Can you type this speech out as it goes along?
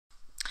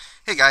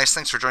Hey guys,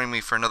 thanks for joining me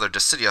for another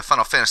Dissidia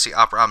Final Fantasy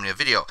Opera Omnia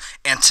video,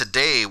 and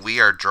today we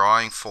are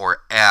drawing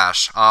for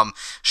ASHE.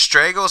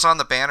 Strago's on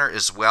the banner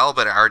as well,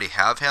 but I already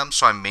have him,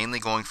 so I'm mainly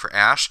going for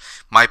ASHE.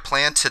 My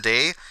plan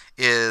today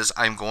is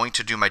I'm going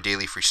to do my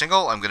daily free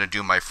single, I'm going to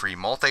do my free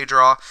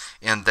multi-draw,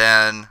 and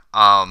then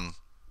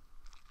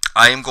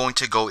I am going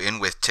to go in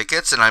with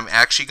tickets, and I'm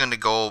actually going to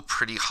go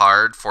pretty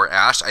hard for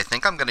ASHE. I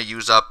think I'm going to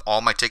use up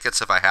all my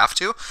tickets if I have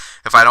to.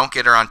 If I don't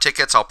get her on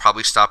tickets, I'll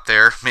probably stop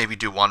there, maybe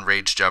do one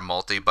Rage Gem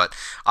multi, but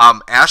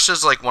ASHE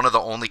is like one of the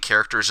only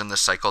characters in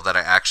this cycle that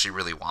I actually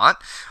really want.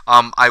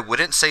 I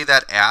wouldn't say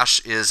that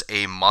ASHE is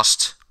a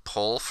must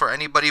pull for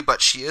anybody,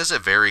 but she is a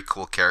very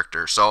cool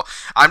character. So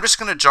I'm just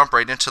going to jump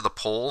right into the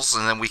polls,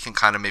 and then we can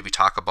kind of maybe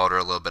talk about her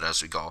a little bit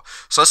as we go.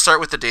 So let's start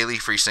with the daily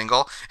free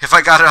single. If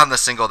I got it on the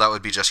single, that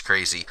would be just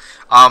crazy.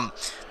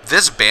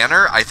 This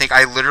banner, I think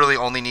I literally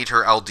only need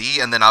her LD,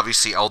 and then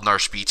obviously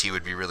Eldnarsh BT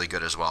would be really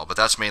good as well, but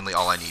that's mainly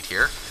all I need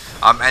here.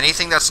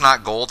 Anything that's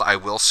not gold, I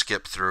will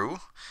skip through,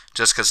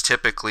 just because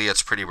typically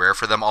it's pretty rare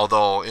for them,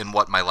 although in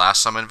my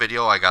last summon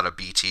video, I got a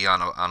BT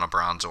on a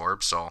bronze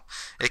orb, so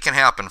it can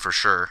happen for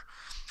sure.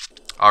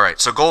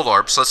 Alright, so gold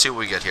orbs, let's see what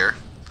we get here.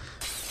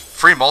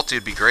 Free multi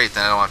would be great,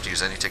 then I don't have to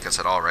use any tickets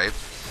at all, right?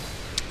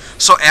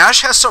 So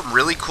ASHE has some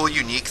really cool,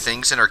 unique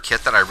things in her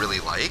kit that I really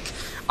like.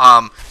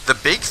 The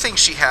big thing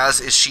she has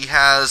is she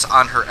has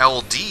on her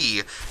LD,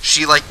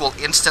 she will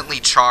instantly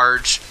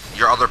charge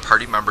your other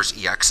party members'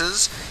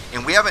 EXs,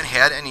 and we haven't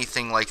had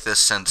anything like this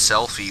since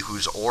Selfie,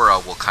 whose aura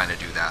will kind of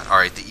do that.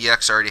 Alright, the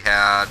EX already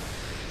had,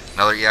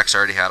 another EX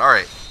already had.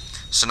 Alright,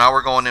 so now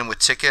we're going in with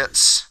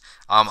tickets.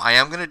 I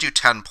am going to do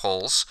 10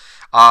 pulls.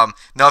 Now,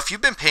 if you've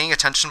been paying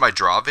attention to my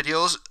draw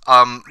videos,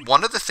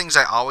 one of the things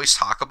I always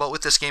talk about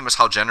with this game is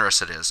how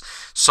generous it is.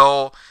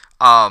 So,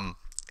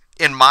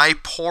 in my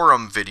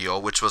Porum video,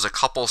 which was a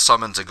couple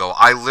summons ago,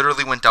 I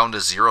literally went down to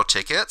 0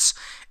 tickets,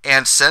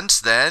 and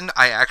since then,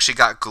 I actually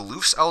got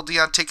Galoof's LD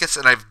on tickets,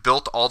 and I've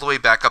built all the way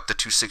back up to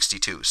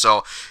 262.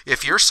 So,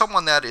 if you're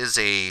someone that is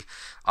a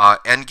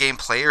endgame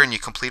player and you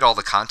complete all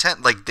the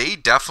content, they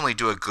definitely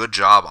do a good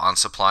job on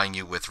supplying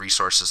you with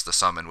resources to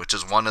summon, which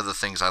is one of the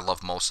things I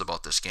love most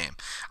about this game.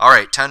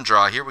 Alright, 10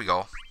 draw, here we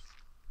go.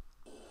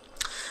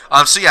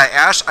 So yeah,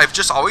 ASHE, I've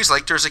just always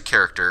liked her as a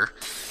character.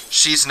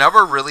 She's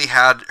never really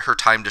had her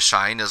time to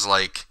shine as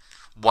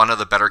one of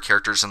the better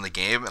characters in the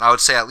game, and I would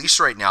say at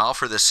least right now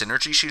for this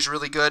synergy she's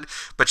really good,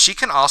 but she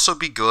can also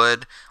be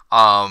good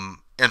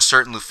in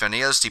certain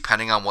Lufenias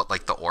depending on what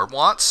the orb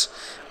wants.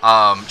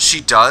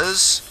 She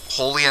does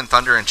Holy and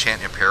Thunder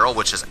Enchant and Peril,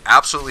 which is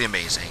absolutely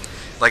amazing.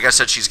 Like I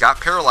said, she's got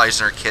Paralyze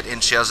in her kit,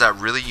 and she has that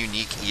really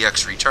unique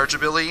EX recharge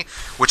ability,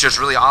 which is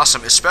really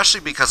awesome,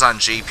 especially because on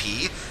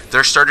JP,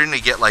 they're starting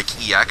to get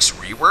EX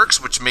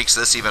reworks, which makes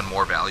this even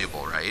more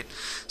valuable, right?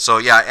 So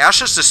yeah,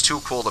 ASHE is just too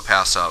cool to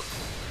pass up.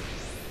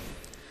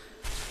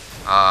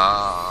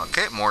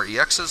 Okay, more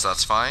EXs,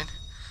 that's fine.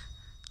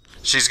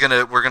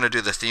 We're gonna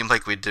do the theme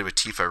like we did with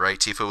Tifa, right?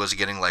 Tifa was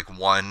getting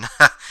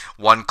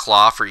one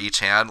claw for each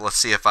hand. Let's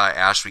see if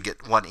ASHE we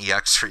get 1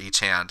 EX for each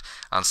hand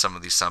on some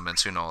of these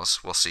summons. Who knows?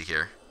 We'll see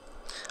here.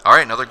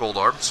 Alright, another gold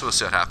orb, so we'll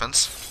see what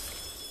happens.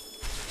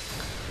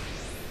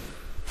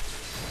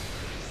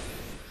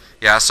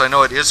 Yeah, so I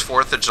know it is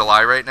 4th of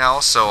July right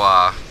now,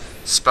 so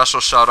special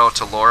shout out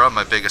to Laura,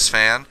 my biggest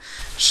fan.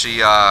 She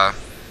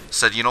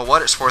said, you know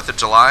what, it's 4th of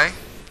July,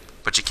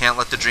 but you can't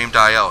let the dream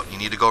die out. You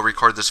need to go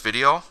record this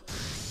video,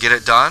 get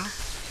it done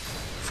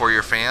for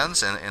your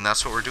fans, and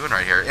that's what we're doing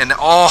right here. And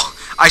oh,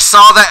 I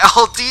saw that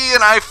LD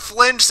and I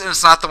flinched, and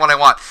it's not the one I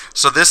want.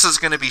 So this is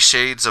going to be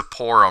Shades of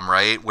Porum,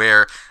 right?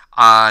 Where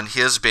on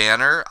his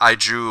banner, I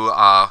drew,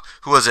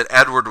 who was it?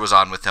 Edward was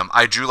on with him.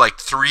 I drew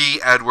 3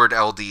 Edward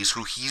LDs,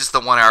 who he's the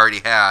one I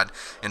already had.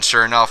 And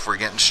sure enough, we're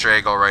getting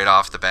Strago right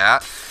off the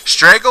bat.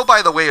 Strago,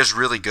 by the way, is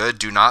really good.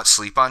 Do not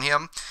sleep on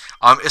him.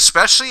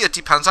 Especially, it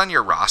depends on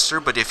your roster,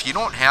 but if you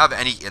don't have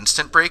any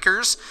instant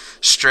breakers,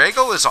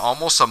 Strago is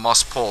almost a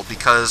must pull,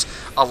 because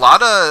a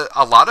lot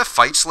of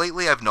fights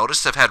lately I've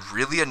noticed have had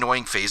really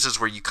annoying phases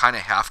where you kind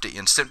of have to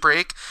instant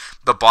break.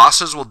 The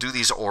bosses will do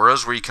these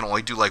auras where you can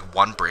only do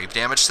 1 brave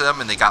damage to them,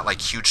 and they got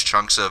huge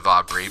chunks of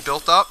brave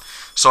built up.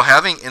 So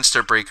having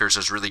instant breakers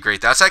is really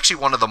great. That's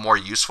actually one of the more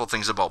useful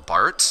things about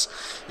Bart's,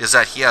 is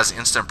that he has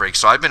instant break.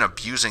 So I've been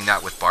abusing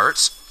that with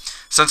Bart's.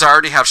 Since I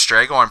already have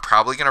Strago, I'm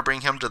probably going to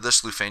bring him to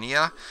this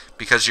Lufenia,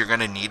 because you're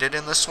going to need it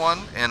in this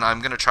one, and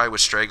I'm going to try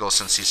with Strago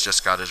since he's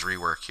just got his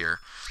rework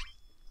here.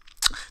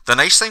 The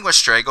nice thing with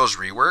Strago's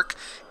rework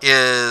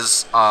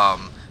is,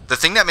 the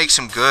thing that makes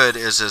him good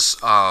is his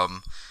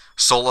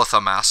Sola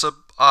Thamasa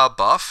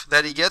buff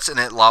that he gets, and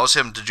it allows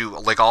him to do,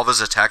 all of his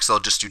attacks,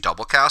 they'll just do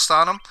double cast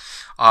on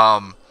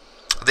him.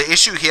 The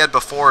issue he had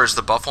before is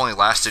the buff only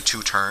lasted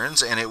 2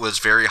 turns, and it was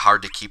very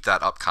hard to keep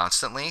that up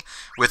constantly.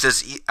 With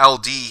his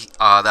LD,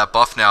 that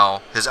buff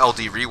now, his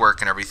LD rework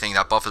and everything,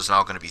 that buff is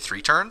now going to be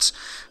 3 turns.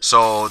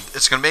 So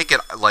it's going to make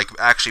it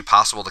actually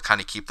possible to kind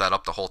of keep that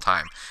up the whole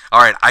time.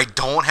 Alright, I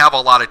don't have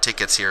a lot of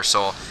tickets here,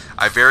 so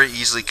I very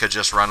easily could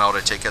just run out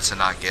of tickets and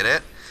not get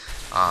it.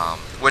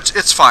 Which,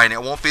 it's fine,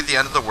 it won't be the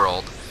end of the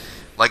world.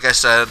 Like I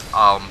said,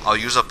 I'll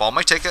use up all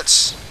my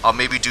tickets. I'll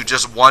maybe do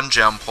just one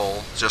gem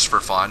pull just for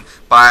fun.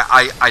 But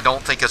I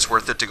don't think it's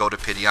worth it to go to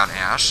pity on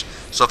Ashe.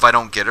 So if I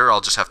don't get her,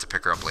 I'll just have to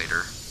pick her up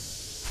later.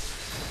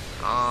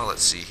 Oh,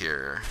 let's see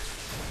here.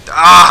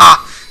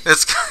 Ah!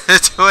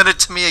 It's doing it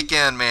to me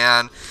again,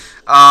 man.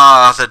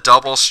 Ah, the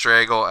double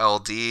Strago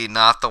LD,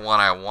 not the one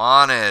I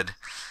wanted.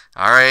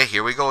 Alright,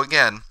 here we go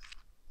again.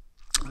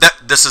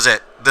 This is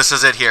it. This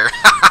is it here.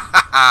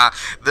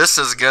 This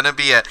is gonna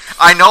be it.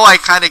 I know I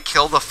kind of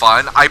kill the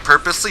fun. I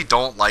purposely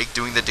don't like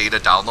doing the data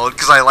download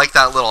because I like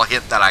that little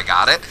hint that I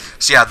got it.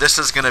 So yeah, this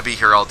is gonna be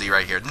her LD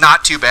right here.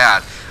 Not too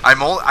bad.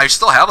 I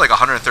still have like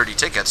 130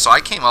 tickets, so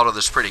I came out of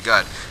this pretty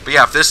good. But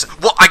yeah, if this,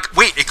 well,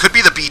 wait, it could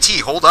be the BT.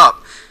 Hold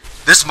up.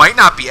 This might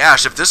not be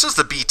Ashe. If this is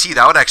the BT,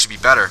 that would actually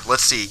be better.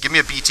 Let's see. Give me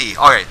a BT.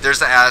 All right, there's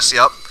the Ashe.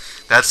 Yep.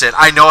 That's it.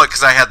 I know it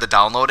because I had the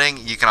downloading.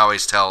 You can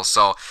always tell.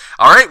 So,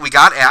 all right, we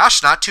got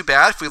Ashe. Not too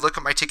bad. If we look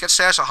at my ticket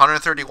stash,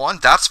 131.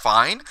 That's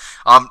fine.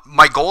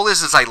 My goal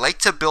is I like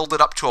to build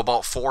it up to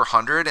about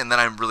 400, and then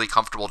I'm really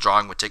comfortable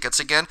drawing with tickets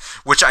again,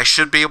 which I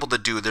should be able to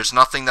do. There's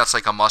nothing that's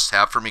like a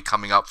must-have for me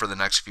coming up for the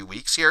next few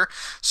weeks here.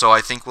 So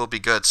I think we'll be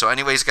good. So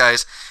anyways,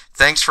 guys,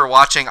 thanks for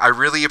watching. I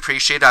really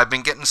appreciate it. I've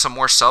been getting some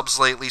more subs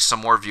lately,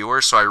 some more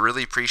viewers, so I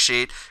really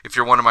appreciate if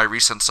you're one of my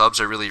recent subs.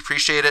 I really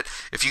appreciate it.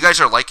 If you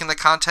guys are liking the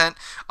content,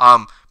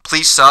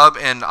 please sub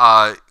and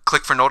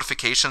click for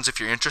notifications if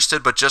you're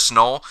interested, but just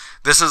know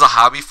this is a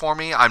hobby for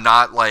me. I'm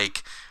not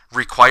like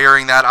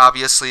requiring that,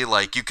 obviously.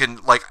 Like, you can,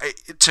 like,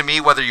 to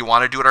me, whether you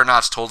want to do it or not,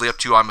 it's totally up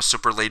to you. I'm a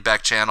super laid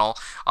back channel.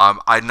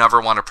 I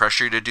never want to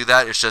pressure you to do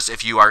that. It's just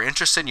if you are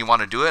interested and you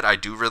want to do it, I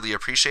do really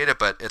appreciate it,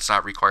 but it's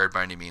not required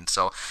by any means.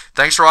 So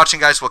thanks for watching,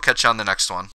 guys. We'll catch you on the next one.